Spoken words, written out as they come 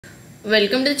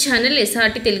Welcome to the channel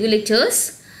SRT Telugu Lectures.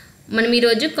 మనం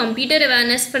ఈరోజు computer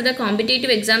awareness for the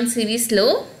competitive exam సిరీస్లో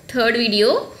third video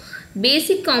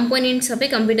basic components of A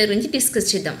computer గురించి discuss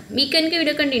చేద్దాం. మీకు కనుక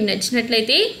వీడియో కంటెంట్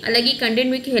నచ్చినట్లయితే అలాగే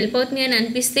కంటెంట్ మీకు హెల్ప్ అవుతుంది అని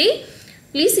అనిపిస్తే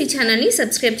ప్లీజ్ ఈ ఛానల్ని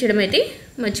సబ్స్క్రైబ్ చేయడం అయితే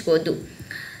మర్చిపోవద్దు.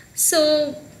 సో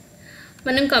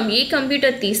మనం ఏ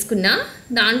కంప్యూటర్ తీసుకున్నా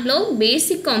దాంట్లో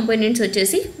బేసిక్ కాంపోనెంట్స్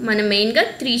వచ్చేసి మనం మెయిన్గా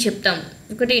 3 చెప్తాం.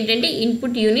 ఒకటి ఏంటంటే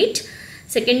input unit,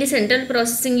 second central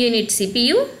processing unit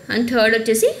CPU and third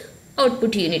వచ్చేసి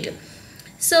అవుట్పుట్ యూనిట్.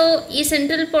 సో ఈ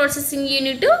central processing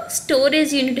unit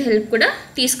storage unit help కూడా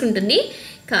తీసుకుంటుంది.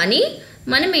 కానీ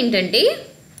మనం ఏంటంటే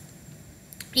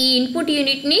ఈ ఇన్పుట్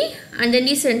యూనిట్ని అండ్ దెన్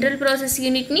ఈ సెంట్రల్ ప్రాసెస్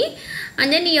యూనిట్ని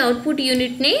అండ్ దెన్ ఈ output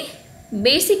యూనిట్ని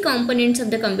basic components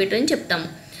of the computer అని చెప్తాము.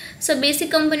 So basic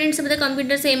components of the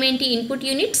computers ఏమేంటి? Input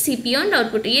unit, CPU and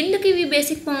output. ఎందుకు ఇవి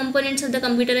basic components of the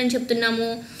computer అని చెప్తున్నాము?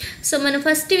 సో మన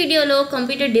ఫస్ట్ వీడియోలో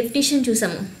కంప్యూటర్ డెఫినిషన్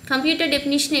చూసాము. కంప్యూటర్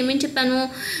డెఫినిషన్ ఏమేమి చెప్పాను?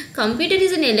 Computer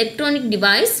is an electronic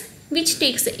device which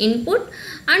takes input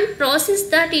and process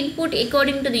that input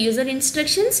according to the user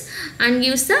instructions and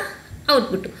gives the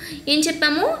output. ఏం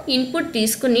చెప్పాము? Input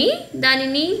తీసుకుని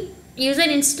దానిని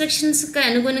యూజర్ ఇన్స్ట్రక్షన్స్కి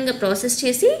అనుగుణంగా ప్రాసెస్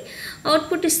చేసి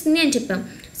అవుట్పుట్ ఇస్తుంది అని చెప్పాము.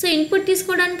 సో ఇన్పుట్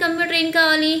తీసుకోవడానికి కంప్యూటర్ ఏం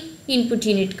కావాలి? ఇన్పుట్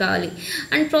యూనిట్ కావాలి.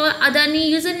 అండ్ దాన్ని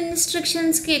యూజర్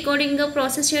ఇన్స్ట్రక్షన్స్కి అకార్డింగ్గా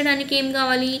ప్రాసెస్ చేయడానికి ఏం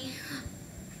కావాలి?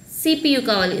 CPU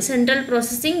కావాలి, సెంట్రల్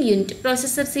ప్రాసెసింగ్ యూనిట్.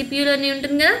 ప్రాసెసర్ CPUలోనే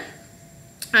ఉంటుంది కదా.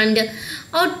 అండ్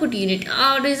అవుట్పుట్ యూనిట్ ఆ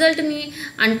రిజల్ట్ని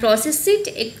and process it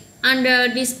and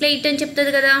display it అని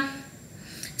చెప్తుంది కదా.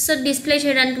 సో డిస్ప్లే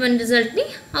చేయడానికి మన రిజల్ట్ని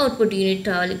అవుట్పుట్ యూనిట్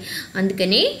కావాలి.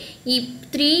 అందుకని ఈ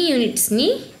 3 యూనిట్స్ని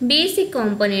basic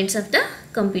components of the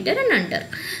computer అని అంటారు.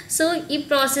 సో ఈ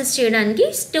ప్రాసెస్ చేయడానికి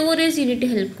స్టోరేజ్ యూనిట్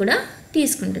హెల్ప్ కూడా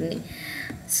తీసుకుంటుంది.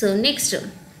 సో నెక్స్ట్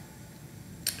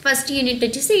ఫస్ట్ యూనిట్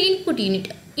వచ్చేసి input unit.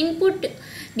 Input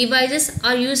devices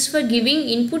are used for giving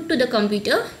input to the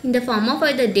computer in the form of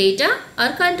either data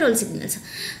are control signals.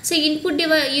 So input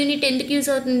unit ఎందుకు use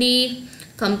అవుతుంది?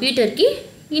 కంప్యూటర్కి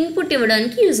input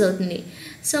ఇవ్వడానికి use అవుతుంది.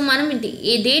 So మనం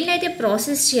దేన్నైతే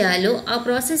process చేయాలో ఆ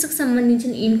ప్రాసెస్కి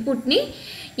సంబంధించిన ఇన్పుట్ని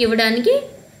ఇవ్వడానికి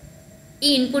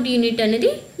ఈ ఇన్పుట్ యూనిట్ అనేది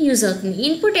యూజ్ అవుతుంది.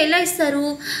 ఇన్పుట్ ఎలా ఇస్తారు?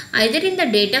 ఐదర్ ఇన్ ద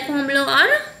డేటా ఫామ్లో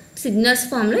ఆర్ సిగ్నల్స్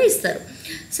ఫామ్లో ఇస్తారు.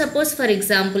 సపోజ్ ఫర్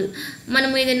ఎగ్జాంపుల్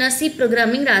మనం ఏదైనా C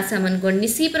ప్రోగ్రామింగ్ రాసామనుకోండి.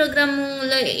 C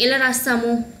ప్రోగ్రామ్లో ఎలా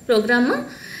రాస్తాము? ప్రోగ్రామ్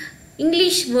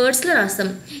ఇంగ్లీష్ వర్డ్స్లో రాస్తాం.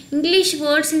 English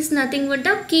words is nothing but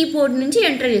keyboard నుంచి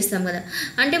ఎంటర్ చేస్తాం కదా.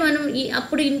 అంటే మనం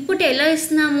అప్పుడు ఇన్పుట్ ఎలా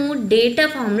ఇస్తున్నాము? డేటా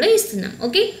ఫామ్లో ఇస్తున్నాం.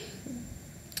 ఓకే,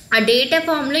 ఆ డేటా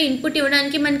ఫామ్లో ఇన్పుట్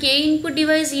ఇవ్వడానికి మనకి ఏ ఇన్పుట్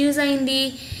డివైస్ యూజ్ అయింది?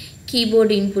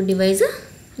 కీబోర్డ్ ఇన్పుట్ డివైస్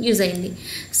యూజ్ అయింది.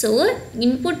 సో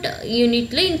ఇన్పుట్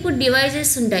యూనిట్లో ఇన్పుట్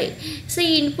డివైజెస్ ఉంటాయి. సో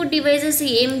ఈ ఇన్పుట్ డివైజెస్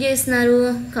ఏం చేస్తున్నారు?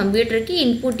 కంప్యూటర్కి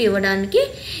ఇన్పుట్ ఇవ్వడానికి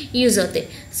యూజ్ అవుతాయి.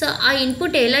 సో ఆ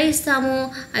ఇన్పుట్ ఎలా ఇస్తాము?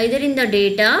 Either in the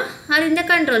data are in the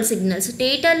control signals.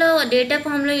 Data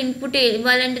ఫామ్లో ఇన్పుట్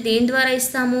ఇవ్వాలంటే దేని ద్వారా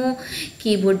ఇస్తాము?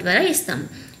 కీబోర్డ్ ద్వారా ఇస్తాము.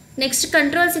 నెక్స్ట్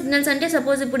కంట్రోల్ సిగ్నల్స్ అంటే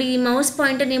సపోజ్ ఇప్పుడు ఈ మౌస్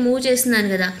పాయింటర్ నేను మూవ్ చేస్తున్నాను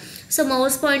కదా. సో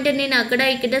మౌస్ పాయింటర్ నేను అక్కడ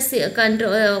ఇక్కడ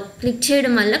క్లిక్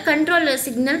చేయడం వల్ల కంట్రోల్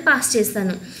సిగ్నల్ పాస్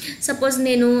చేస్తాను.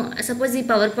 సపోజ్ ఈ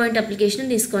పవర్ పాయింట్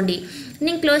అప్లికేషన్ తీసుకోండి.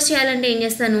 నేను క్లోజ్ చేయాలంటే ఏం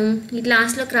చేస్తాను? ఈ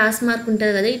లాస్ట్లో క్రాస్ మార్క్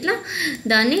ఉంటుంది కదా, ఇట్లా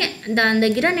దాని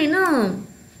దగ్గర నేను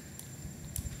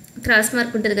క్రాస్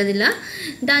మార్క్ ఉంటుంది కదా,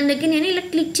 దాని దగ్గర నేను ఇలా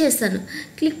క్లిక్ చేస్తాను.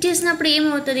 క్లిక్ చేసినప్పుడు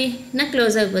ఏమవుతుంది? నాకు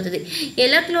క్లోజ్ అయిపోతుంది.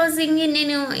 ఎలా క్లోజింగ్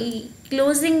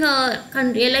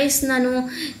ఎలా ఇస్తున్నాను?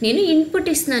 నేను ఇన్పుట్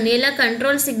ఇస్తున్నాను. ఎలా?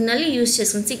 కంట్రోల్ సిగ్నల్ యూజ్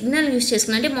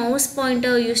చేసుకుని అంటే మౌస్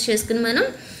పాయింటర్ యూజ్ చేసుకుని మనం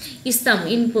ఇస్తాము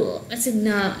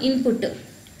ఇన్పుట్.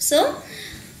 సో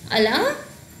అలా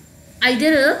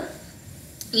ఐదర్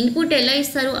ఇన్పుట్ ఎలా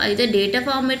ఇస్తారు? ఐదర్ డేటా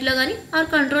ఫార్మేట్లో కానీ ఆర్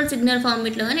కంట్రోల్ సిగ్నల్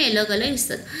ఫార్మేట్లో కానీ ఎలాగోలా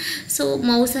ఇస్తారు. సో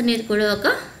మౌస్ అనేది కూడా ఒక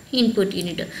input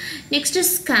unit. Next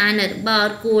scanner,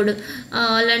 bar code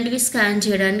అలాంటివి స్కాన్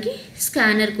చేయడానికి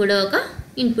స్కానర్ కూడా ఒక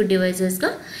ఇన్పుట్ డివైజెస్గా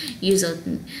యూజ్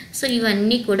అవుతుంది. సో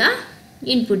ఇవన్నీ కూడా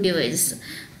ఇన్పుట్ డివైజెస్,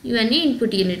 ఇవన్నీ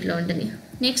ఇన్పుట్ యూనిట్లో ఉంటుంది.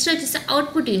 నెక్స్ట్ వచ్చేసి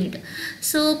అవుట్పుట్ యూనిట్.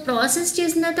 సో ప్రాసెస్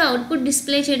చేసిన తర్వాత అవుట్పుట్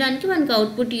డిస్ప్లే చేయడానికి మనకి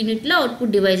అవుట్పుట్ యూనిట్లో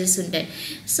అవుట్పుట్ డివైజెస్ ఉంటాయి.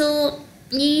 సో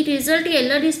ఈ రిజల్ట్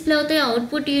ఎలా డిస్ప్లే అవుతాయి?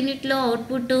 అవుట్పుట్ యూనిట్లో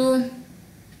output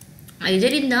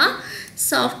either in the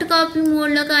soft copy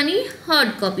మోడ్లో కానీ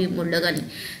హార్డ్ కాపీ మోడ్లో కానీ.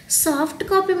 సాఫ్ట్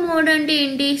కాపీ మోడ్ అంటే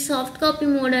ఏంటి? సాఫ్ట్ కాపీ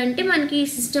మోడ్ అంటే మనకి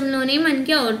సిస్టంలోనే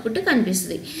మనకి అవుట్పుట్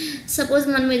కనిపిస్తుంది. సపోజ్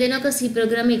మనం ఏదైనా ఒక C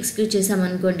ప్రోగ్రామ్ ఎగ్జిక్యూట్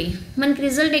చేసామనుకోండి, మనకి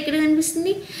రిజల్ట్ ఎక్కడ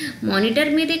కనిపిస్తుంది?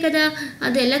 మానిటర్ మీదే కదా.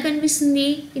 అది ఎలా కనిపిస్తుంది?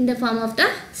 In the form of the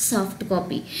soft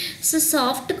copy. So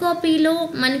soft కాపీలో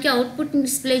మనకి అవుట్పుట్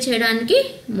డిస్ప్లే చేయడానికి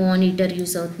మానిటర్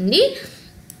యూస్ అవుతుంది.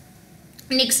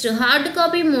 నెక్స్ట్ హార్డ్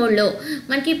కాపీ మోడ్లో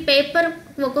మనకి పేపర్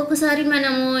ఒక్కొక్కసారి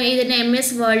మనము ఏదైనా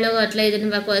ఎంఎస్ వర్డ్లో అట్లా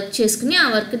ఏదైనా వర్క్ చేసుకుని ఆ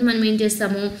వర్క్ని మనం ఏం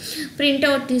చేస్తాము,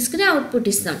 ప్రింట్అవుట్ తీసుకుని అవుట్పుట్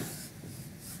ఇస్తాం.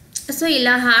 సో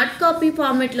ఇలా హార్డ్ కాపీ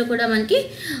ఫార్మేట్లో కూడా మనకి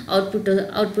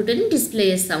అవుట్పుట్ని డిస్ప్లే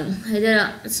చేస్తాము.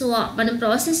 సో మనం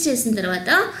ప్రాసెస్ చేసిన తర్వాత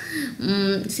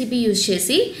సిపి యూజ్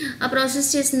చేసి ఆ ప్రాసెస్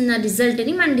చేసిన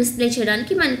రిజల్ట్ని మనం డిస్ప్లే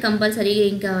చేయడానికి మనకి కంపల్సరీగా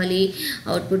ఏం కావాలి,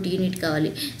 అవుట్పుట్ యూనిట్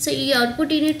కావాలి. సో ఈ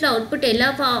అవుట్పుట్ యూనిట్లో అవుట్పుట్ ఎలా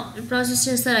ప్రాసెస్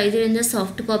చేస్తారు, either in the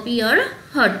soft copy are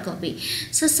hard copy.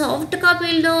 So soft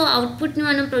కాపీలో అవుట్పుట్ని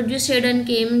మనం ప్రొడ్యూస్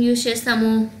చేయడానికి ఏం యూజ్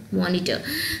చేస్తాము, మానిటర్.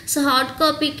 So hard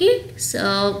కాపీకి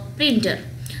printer.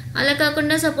 అలా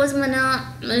కాకుండా సపోజ్ మన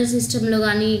సిస్టంలో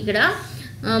కానీ ఇక్కడ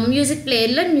మ్యూజిక్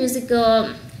ప్లేయర్లో మ్యూజిక్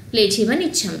ప్లే చేయమని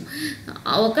ఇచ్చాము,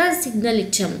 ఒక సిగ్నల్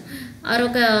ఇచ్చాము ఆర్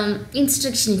ఒక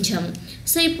ఇన్స్ట్రక్షన్ ఇచ్చాము.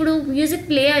 సో ఇప్పుడు మ్యూజిక్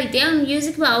ప్లే అయితే ఆ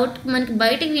మ్యూజిక్ మనకి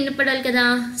బయటకు వినపడాలి కదా.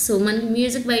 సో మనకి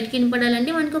మ్యూజిక్ బయటకు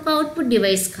వినపడాలంటే మనకు ఒక అవుట్పుట్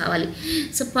డివైస్ కావాలి.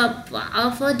 So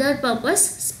for that purpose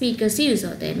speakers use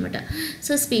అవుతాయి అనమాట.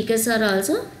 So speakers are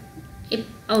also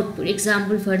output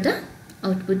example for the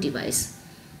output device.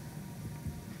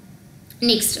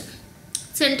 Next,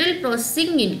 central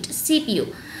processing unit CPU.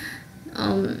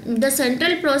 The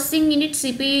central processing unit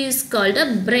CPU is called the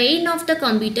brain of the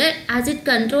computer as it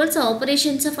controls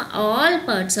operations of all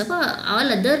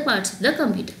other parts of the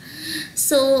computer.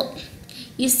 So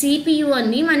ఈ CPU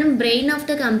అని మనం brain of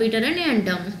the computer అని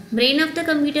అంటాము. Brain of the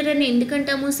computer అని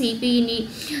ఎందుకంటాము సిపియుని?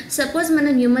 Suppose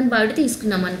మనం human body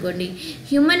తీసుకున్నాం అనుకోండి.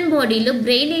 Human బాడీలో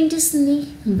బ్రెయిన్ ఏం చేస్తుంది,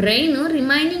 బ్రెయిన్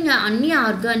రిమైనింగ్ అన్ని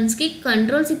ఆర్గాన్స్కి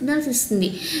కంట్రోల్ సిగ్నల్స్ ఇస్తుంది.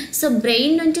 సో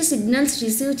బ్రెయిన్ నుంచి సిగ్నల్స్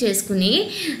రిసీవ్ చేసుకుని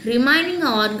రిమైనింగ్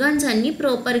ఆర్గాన్స్ అన్నీ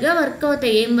ప్రాపర్గా వర్క్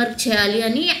అవుతాయి. ఏం వర్క్ చేయాలి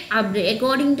అని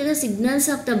according to the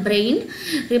signals of the brain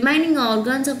remaining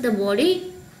organs of the body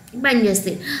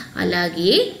పనిచేస్తాయి.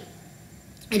 అలాగే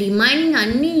రిమైనింగ్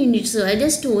అన్ని units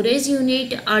either storage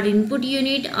unit or input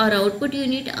unit or output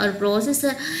unit or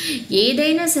processor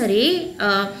ఏదైనా సరే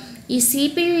ఈ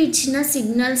సిపియు ఇచ్చిన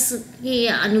సిగ్నల్స్కి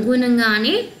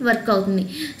అనుగుణంగానే వర్క్ అవుతుంది.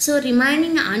 సో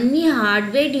రిమైనింగ్ అన్ని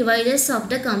hardware devices of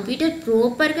the computer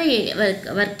ప్రాపర్గా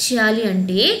వర్క్ చేయాలి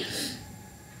అంటే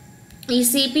ఈ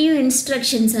సిపియు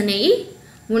ఇన్స్ట్రక్షన్స్ అనేవి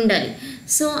ఉండాలి.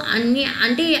 సో అన్ని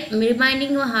అంటే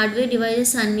రిమైనింగ్ హార్డ్వేర్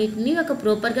డివైజెస్ అన్నిటిని ఒక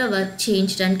ప్రాపర్గా వర్క్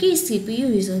చేయించడానికి ఈ సిపియు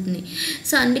యూజ్ అవుతుంది.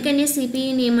 సో అందుకనే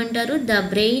సిపియుని ఏమంటారు, the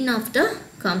brain of the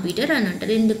computer అని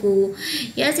అంటారు. ఎందుకు?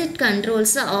 As it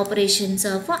controls the operations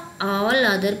of all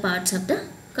other parts of the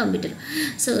computer.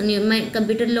 So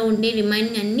కంప్యూటర్లో ఉండే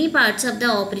రిమైనింగ్ అన్ని parts of the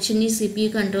ఆపరేషన్ని CPU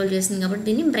control చేస్తుంది కాబట్టి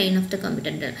దీన్ని బ్రెయిన్ ఆఫ్ ద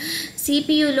కంప్యూటర్ అంటారు.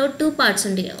 సిపియులో 2 పార్ట్స్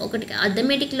ఉంటాయి. ఒకటి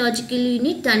అర్థమెటిక్ లాజికల్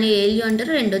యూనిట్, దాన్ని ఏఎల్యూ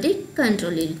అంటారు. రెండోది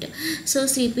control unit. So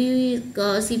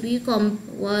CPU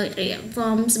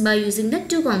forms by using the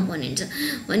 2 components.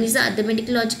 One is the arithmetic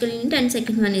logical unit and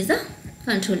second one is the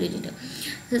control unit.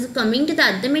 So coming to the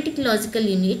arithmetic logical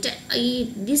unit,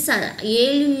 this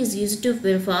ALU is used to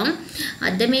perform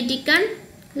arithmetic and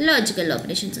logical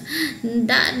operations.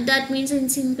 That means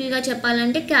సింపుల్గా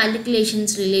చెప్పాలంటే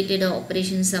calculations related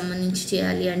operations సంబంధించి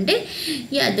చేయాలి అంటే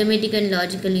ఈ arithmetic and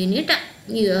logical unit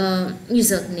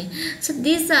use అవుతుంది. So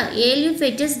this ALU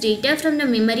fetches data from the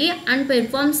memory and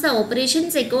performs the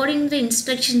operations according to the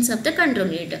instructions of the control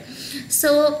unit.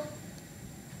 So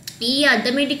ఈ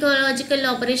arithmetic logical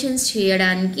operations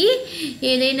చేయడానికి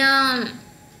ఏదైనా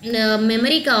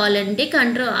memory కావాలంటే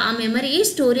ఆ మెమరీ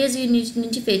స్టోరేజ్ యూనిట్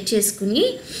నుంచి fetch చేసుకుని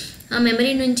ఆ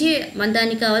memory నుంచి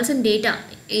దానికి కావాల్సిన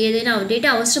ఏదైనా డేటా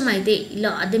అవసరమైతే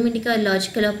ఇలా అర్థమెటిక్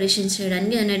లాజికల్ ఆపరేషన్స్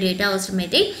చేయడానికి ఏదైనా డేటా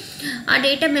అవసరమైతే ఆ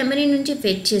డేటా మెమరీ నుంచి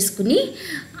ఫెచ్ చేసుకుని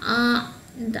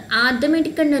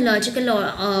arithmetic and logical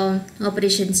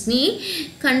ఆపరేషన్స్ని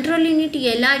control unit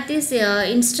ఎలా అయితే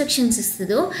ఇన్స్ట్రక్షన్స్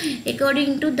ఇస్తుందో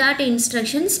according to that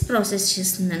instructions process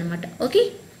చేస్తుంది అనమాట. ఓకే,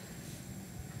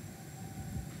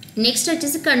 నెక్స్ట్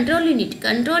వచ్చేసి control unit.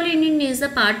 Control unit is the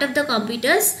part of the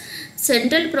computers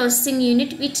central processing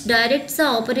unit which directs the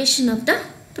operation of the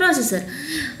processor.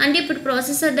 అంటే ఇప్పుడు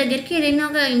processor దగ్గరికి ఏదైనా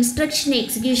ఒక ఇన్స్ట్రక్షన్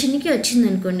ఎగ్జిక్యూషన్కి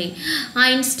వచ్చిందనుకోండి, ఆ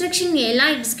ఇన్స్ట్రక్షన్ ఎలా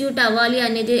ఎగ్జిక్యూట్ అవ్వాలి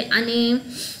అనే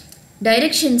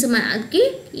డైరెక్షన్స్ మనకి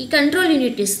ఈ కంట్రోల్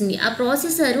యూనిట్ ఇస్తుంది. ఆ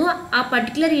ప్రాసెసరు ఆ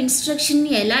పర్టికులర్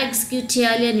ఇన్స్ట్రక్షన్ని ఎలా ఎగ్జిక్యూట్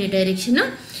చేయాలి అనే డైరెక్షన్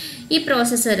ఈ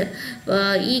ప్రాసెసర్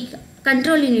ఈ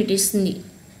కంట్రోల్ యూనిట్ ఇస్తుంది.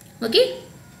 Okay,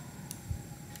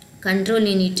 control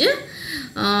unit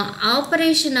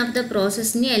operation of the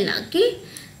ప్రాసెస్ని ఎలాకి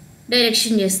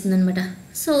డైరెక్షన్ చేస్తుంది అనమాట.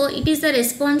 So it is the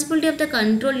responsibility of the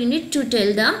control unit to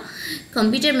tell the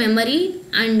computer memory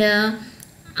and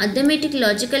arithmetic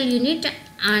logical unit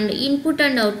and input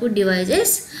and output devices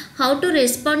how to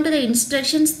respond to the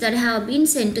instructions that have been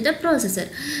sent to the processor.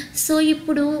 So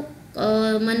ఇప్పుడు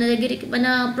మన దగ్గరికి మన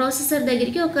processor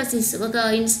దగ్గరికి ఒక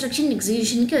instruction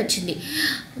ఎగ్జిక్యూషన్కి వచ్చింది.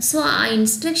 So ఆ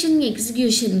instruction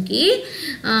ఎగ్జిక్యూషన్కి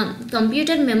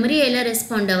computer memory ఎలా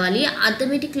respond అవ్వాలి,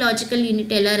 అథమెటిక్ లాజికల్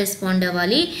యూనిట్ ఎలా రెస్పాండ్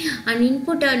అవ్వాలి, and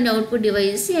input and output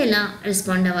devices ఎలా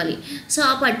రెస్పాండ్ అవ్వాలి. సో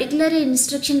ఆ పర్టికులర్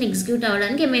ఇన్స్ట్రక్షన్ ఎగ్జిక్యూట్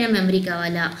అవ్వడానికి ఏమైనా మెమరీ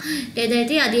కావాలా,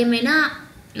 లేదైతే అది ఏమైనా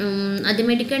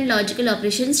అథమెటిక్ అండ్ లాజికల్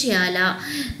ఆపరేషన్స్ చేయాలా,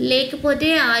 లేకపోతే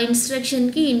ఆ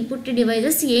ఇన్స్ట్రక్షన్కి ఇన్పుట్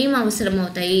డివైజెస్ ఏం అవసరం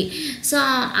అవుతాయి, సో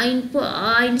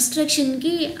ఆ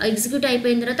ఇన్స్ట్రక్షన్కి ఎగ్జిక్యూట్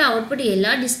అయిపోయిన తర్వాత అవుట్పుట్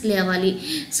ఎలా డిస్ప్లే అవ్వాలి.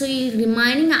 సో ఈ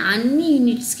రిమైనింగ్ అన్ని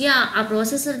యూనిట్స్కి ఆ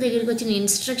ప్రాసెసర్ దగ్గరికి వచ్చిన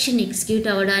ఇన్స్ట్రక్షన్ ఎగ్జిక్యూట్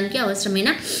అవ్వడానికి అవసరమైన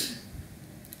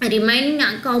రిమైనింగ్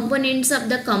కాంపోనెంట్స్ ఆఫ్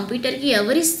ద కంప్యూటర్కి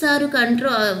ఎవరిస్తారు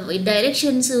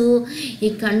డైరెక్షన్స్, ఈ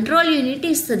కంట్రోల్ యూనిట్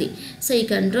ఇస్తుంది. సో ఈ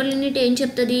కంట్రోల్ యూనిట్ ఏం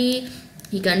చెప్తుంది,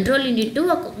 ఈ కంట్రోల్ యూనిట్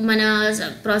మన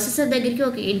ప్రాసెసర్ దగ్గరికి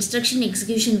ఒక ఇన్స్ట్రక్షన్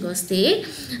ఎగ్జిక్యూషన్కి వస్తే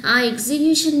ఆ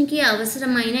ఎగ్జిక్యూషన్కి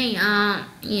అవసరమైన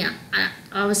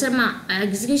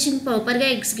ఎగ్జిక్యూషన్ ప్రాపర్గా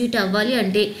ఎగ్జిక్యూట్ అవ్వాలి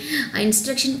అంటే, ఆ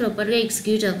ఇన్స్ట్రక్షన్ ప్రాపర్గా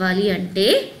ఎగ్జిక్యూట్ అవ్వాలి అంటే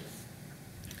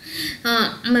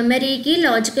మెమరీకి,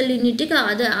 లాజికల్ యూనిట్కి,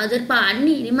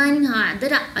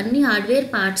 అన్ని హార్డ్వేర్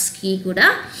పార్ట్స్కి కూడా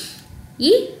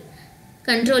ఈ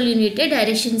కంట్రోల్ యూనిటే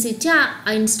డైరెక్షన్స్ ఇచ్చి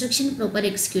ఆ ఇన్స్ట్రక్షన్ ప్రాపర్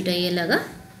ఎగ్జిక్యూట్ అయ్యేలాగా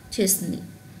చేస్తుంది.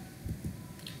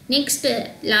 Next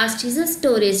last is a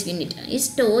storage unit. ఈ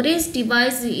storage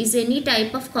device is any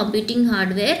type of computing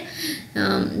hardware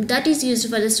that is used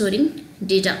for the storing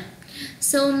data.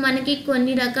 So మనకి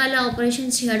కొన్ని రకాల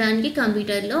ఆపరేషన్స్ చేయడానికి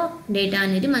కంప్యూటర్లో డేటా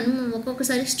అనేది మనం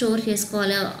ఒక్కొక్కసారి స్టోర్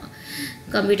చేసుకోవాలి,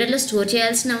 కంప్యూటర్లో స్టోర్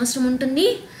చేయాల్సిన అవసరం ఉంటుంది.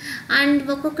 అండ్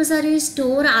ఒక్కొక్కసారి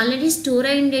ఆల్రెడీ స్టోర్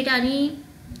అయిన డేటాని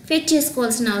ఫెచ్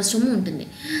చేసుకోవాల్సిన అవసరం ఉంటుంది.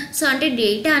 సో అంటే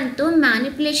డేటాతో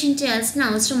మ్యానిపులేషన్ చేయాల్సిన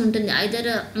అవసరం ఉంటుంది. ఐదర్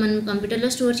మనం కంప్యూటర్లో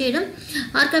స్టోర్ చేయడం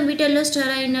ఆర్ కంప్యూటర్లో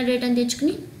స్టోర్ అయిన డేటాని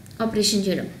తెచ్చుకుని ఆపరేషన్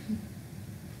చేయడం.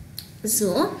 సో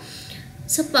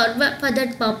ఫర్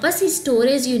దట్ పర్పస్ ఈ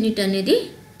స్టోరేజ్ యూనిట్ అనేది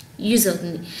యూజ్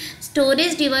అవుతుంది.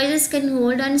 Storage devices can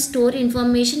hold and store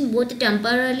information both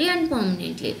temporary and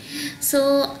permanently. So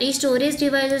ఈ storage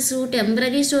devices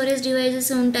temporary storage devices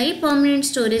ఉంటాయి, పర్మనెంట్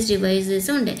స్టోరేజ్ డివైజెస్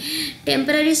ఉంటాయి.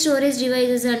 టెంపరరీ స్టోరేజ్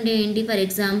డివైజెస్ అంటే ఏంటి, for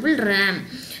example RAM.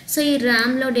 So ఈ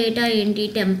ర్యామ్లో data ఏంటి,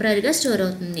 టెంపరరీగా store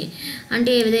అవుతుంది.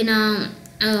 అంటే ఏదైనా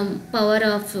పవర్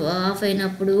ఆఫ్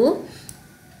అయినప్పుడు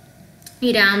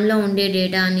ఈ ర్యామ్లో ఉండే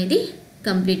డేటా అనేది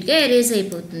కంప్లీట్గా ఎరేజ్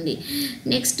అయిపోతుంది.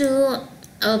 Next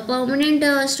permanent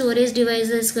storage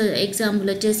devices example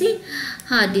వచ్చేసి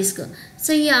హార్డ్ డిస్క్.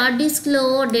 సో ఈ హార్డ్ డిస్క్లో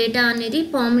డేటా అనేది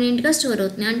పర్మనెంట్గా స్టోర్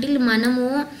అవుతుంది. అంటే మనము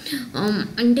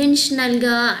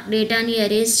ఇంటెన్షనల్గా డేటాని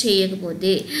ఎరేజ్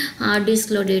చేయకపోతే హార్డ్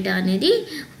డిస్క్లో డేటా అనేది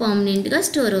పర్మనెంట్గా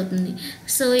స్టోర్ అవుతుంది.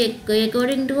 సో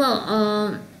అకార్డింగ్ టు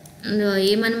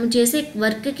మనం చేసే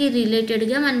వర్క్కి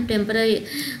రిలేటెడ్గా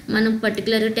మనం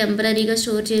పర్టికులర్గా టెంపరీగా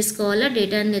స్టోర్ చేసుకోవాలా,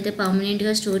 డేటాని అయితే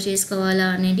పర్మనెంట్గా స్టోర్ చేసుకోవాలా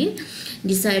అనేది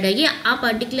డిసైడ్ అయ్యి ఆ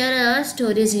పర్టికులర్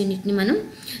స్టోరేజ్ యూనిట్ని మనం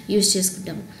యూజ్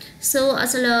చేసుకుంటాము. సో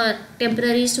అసలు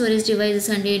టెంపరీ స్టోరేజ్ డివైజెస్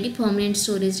అంటే ఏంటి, పర్మనెంట్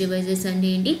స్టోరేజ్ డివైజెస్ అంటే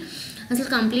ఏంటి, అసలు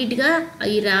కంప్లీట్గా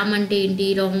ఈ ర్యామ్ అంటే ఏంటి,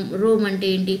 రోమ్ అంటే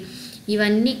ఏంటి,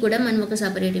 ఇవన్నీ కూడా మనం ఒక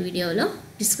సపరేట్ వీడియోలో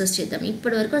డిస్కస్ చేద్దాం.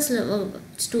 ఇప్పటివరకు అసలు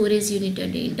స్టోరేజ్ యూనిట్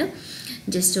అంటే ఏంటో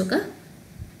జస్ట్ ఒక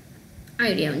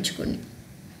ఐడియా ఉంచుకోండి.